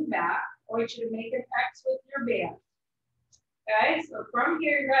you lean back. I want you to make an X with your band. Okay, so from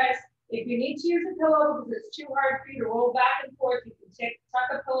here, guys, if you need to use a pillow because it's too hard for you to roll back and forth, you can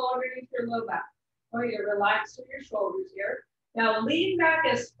tuck a pillow underneath your low back. I want you to relax through your shoulders here. Now lean back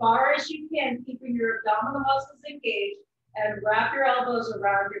as far as you can, keeping your abdominal muscles engaged, and wrap your elbows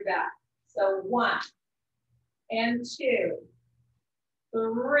around your back. So 1 and 2,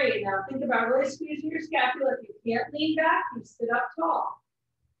 3. Now think about really squeezing your scapula. If you can't lean back, you sit up tall.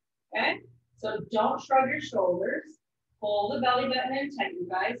 Okay, so don't shrug your shoulders. Pull the belly button in tight, you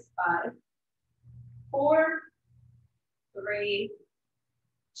guys. 5, 4, 3,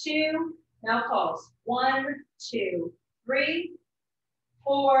 2. Now pulse. 1, 2, 3,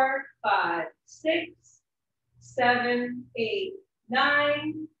 4, 5, 6, 7, 8,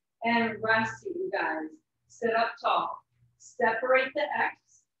 9, and rest it, you guys. Sit up tall. Separate the X.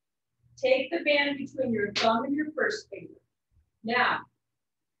 Take the band between your thumb and your first finger. Now,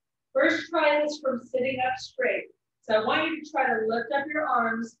 first try this from sitting up straight. So I want you to try to lift up your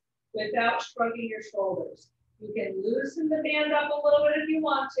arms without shrugging your shoulders. You can loosen the band up a little bit if you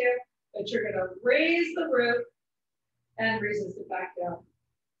want to, but you're going to raise the root and resist it back down.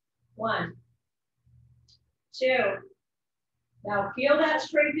 1, 2. Now feel that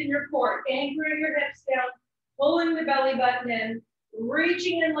strength in your core, anchoring your hips down, pulling the belly button in,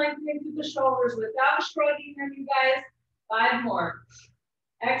 reaching and lengthening through the shoulders without shrugging them, you guys. 5 more.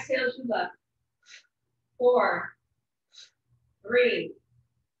 Exhale to left. 4, 3,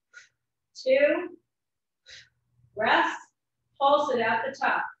 2. Rest. Pulse it at the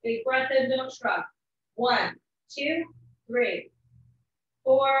top. Big breath in, don't shrug. 1, 2, 3,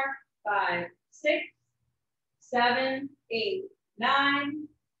 4, 5, 6, 7, 8, 9,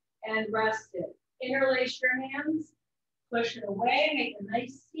 and rest it. Interlace your hands, push it away, make a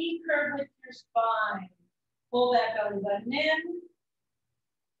nice C curve with your spine. Pull that belly button in.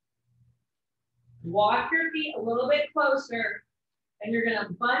 Walk your feet a little bit closer, and you're gonna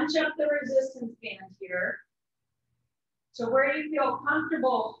bunch up the resistance band here. So where you feel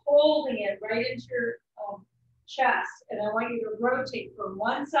comfortable holding it right into your chest, and I want you to rotate from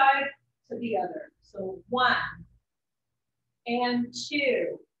one side to the other. So 1 and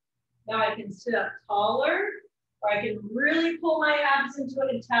 2. Now I can sit up taller, or I can really pull my abs into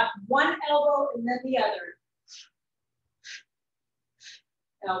it and tap one elbow and then the other.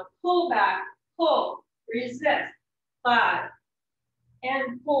 Now pull back, pull, resist. 5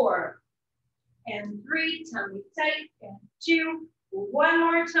 and 4 and 3, tummy tight, and 2. One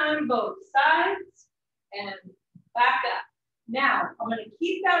more time, both sides, and back up. Now, I'm gonna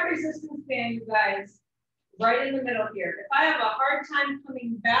keep that resistance band, you guys, right in the middle here. If I have a hard time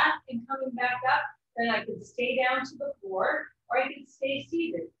coming back and coming back up, then I can stay down to the floor, or I can stay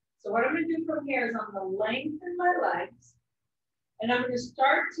seated. So what I'm gonna do from here is I'm gonna lengthen my legs, and I'm gonna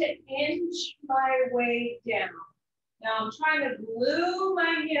start to inch my way down. Now I'm trying to glue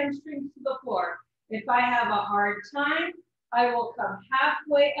my hamstrings to the floor. If I have a hard time, I will come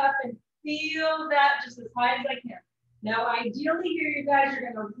halfway up and feel that just as high as I can. Now ideally here, you guys are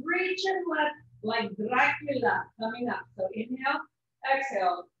gonna reach and lift like Dracula coming up. So inhale,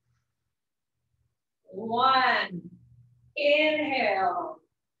 exhale. 1, inhale,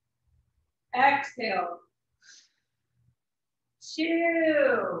 exhale.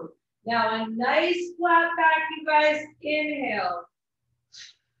 2. Now a nice flat back, you guys. Inhale.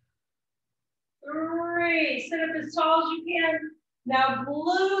 3. Sit up as tall as you can. Now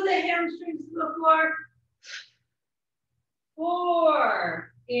glue the hamstrings to the floor.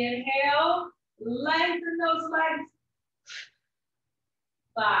 4. Inhale. Lengthen those legs.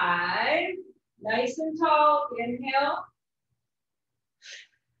 5. Nice and tall. Inhale.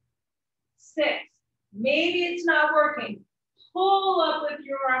 6. Maybe it's not working. Pull up with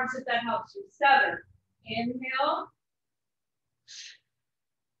your arms if that helps you. 7. Inhale.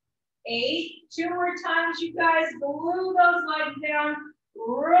 8. 2 more times, you guys. Glue those legs down.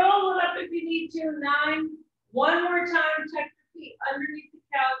 Roll it up if you need to. 9. 1 more time. Tuck your feet underneath the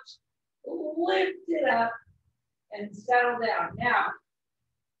couch. Lift it up and settle down. Now,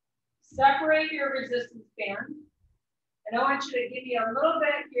 separate your resistance band. And I want you to give me a little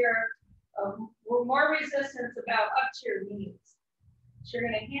bit here of more resistance about up to your knees. So you're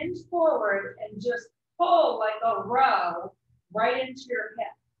going to hinge forward and just pull like a row right into your hip.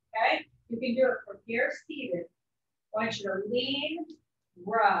 Okay? You can do it from here seated. I want you to lean,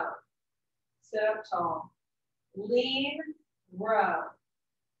 row. Sit up tall. Lean, row.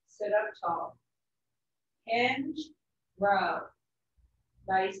 Sit up tall. Hinge, row.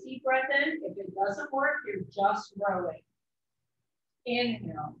 Nice deep breath in. If it doesn't work, you're just rowing.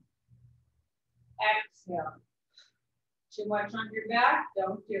 Inhale. Exhale. Too much on your back,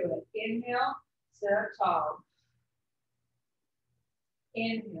 don't do it. Inhale, sit up tall.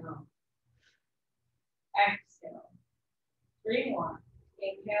 Inhale. Exhale. 3 more.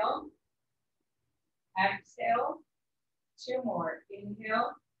 Inhale. Exhale. 2 more.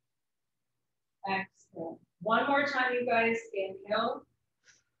 Inhale. Exhale. 1 more time, you guys. Inhale.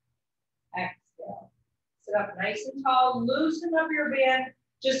 Exhale. Sit up nice and tall. Loosen up your band,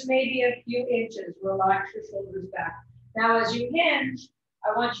 just maybe a few inches. Relax your shoulders back. Now, as you hinge,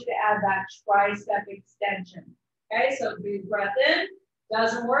 I want you to add that tricep extension. Okay, so big breath in.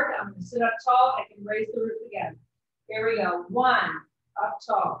 Doesn't work. I'm going to sit up tall. I can raise the roof again. Here we go. 1, up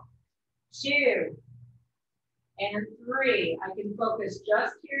tall. 2, and 3. I can focus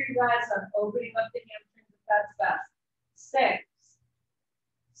just here, you guys, on opening up the hamstrings if that's best. 6,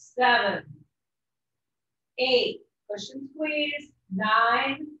 7, 8. Push and squeeze.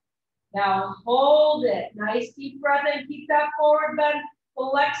 9. Now hold it. Nice deep breath in. Keep that forward bend.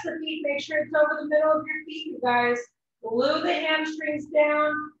 Flex the feet. Make sure it's over the middle of your feet, you guys. Glue the hamstrings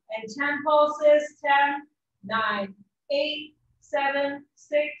down. And 10 pulses. 10, 9, 8, 7,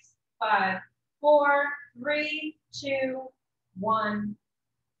 6, 5, 4, 3, 2, 1.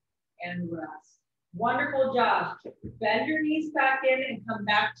 And rest. Wonderful job. Bend your knees back in and come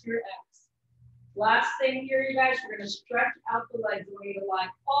back to your X. Last thing here, you guys, we're going to stretch out the legs. We're going to lie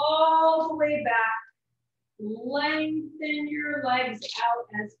all the way back. Lengthen your legs out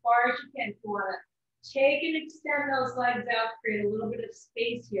as far as you can. If you want to take and extend those legs out, create a little bit of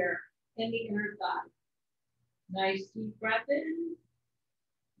space here in the inner thigh. Nice deep breath in.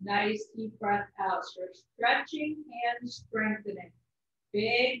 Nice deep breath out. So you're stretching and strengthening.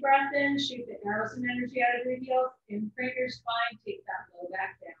 Big breath in. Shoot the arrows and energy out of your heels. Imprint your spine. Take that low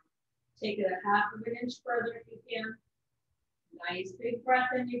back down. Take it a half of an inch further if you can. Nice big breath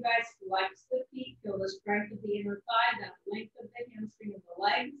in, you guys. Flex the feet. Feel the strength of the inner thigh, that length of the hamstring and the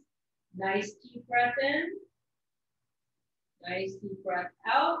legs. Nice deep breath in. Nice deep breath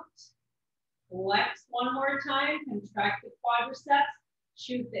out. Flex 1 more time. Contract the quadriceps.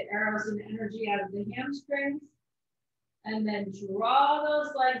 Shoot the arrows and energy out of the hamstrings. And then draw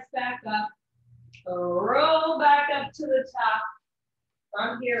those legs back up. Roll back up to the top.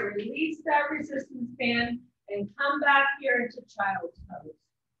 From here, release that resistance band and come back here into child's pose.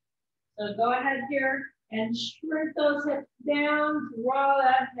 So go ahead here and shrink those hips down, draw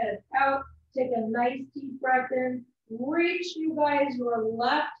that head out, take a nice deep breath in, reach, you guys, your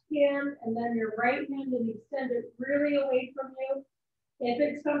left hand and then your right hand and extend it really away from you. If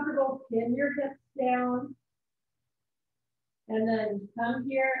it's comfortable, pin your hips down. And then come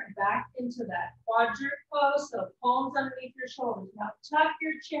here, back into that quadrant pose. So palms underneath your shoulders. Now tuck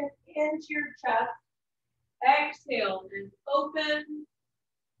your chin into your chest. Exhale and open.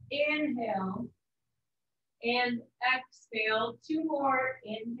 Inhale. And exhale. 2 more.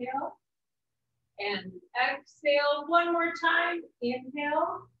 Inhale. And exhale. 1 more time.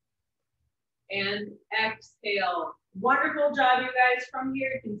 Inhale. And exhale. Wonderful job, you guys. From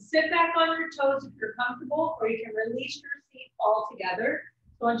here, you can sit back on your toes if you're comfortable, or you can release your seat all together.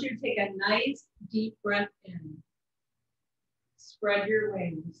 So I want you to take a nice deep breath in. Spread your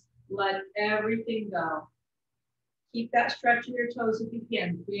wings. Let everything go. Keep that stretch in your toes if you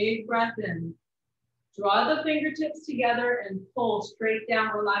can. Big breath in. Draw the fingertips together and pull straight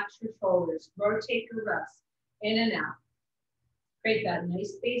down. Relax your shoulders. Rotate your wrists in and out. Create that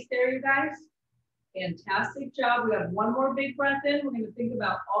nice space there, you guys. Fantastic job. We have 1 more big breath in. We're going to think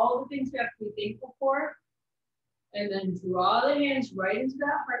about all the things we have to be thankful for. And then draw the hands right into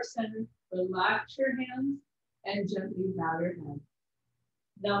that heart center. Relax your hands and gently bow your head.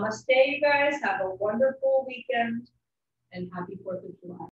 Namaste, you guys. Have a wonderful weekend and happy 4th of July.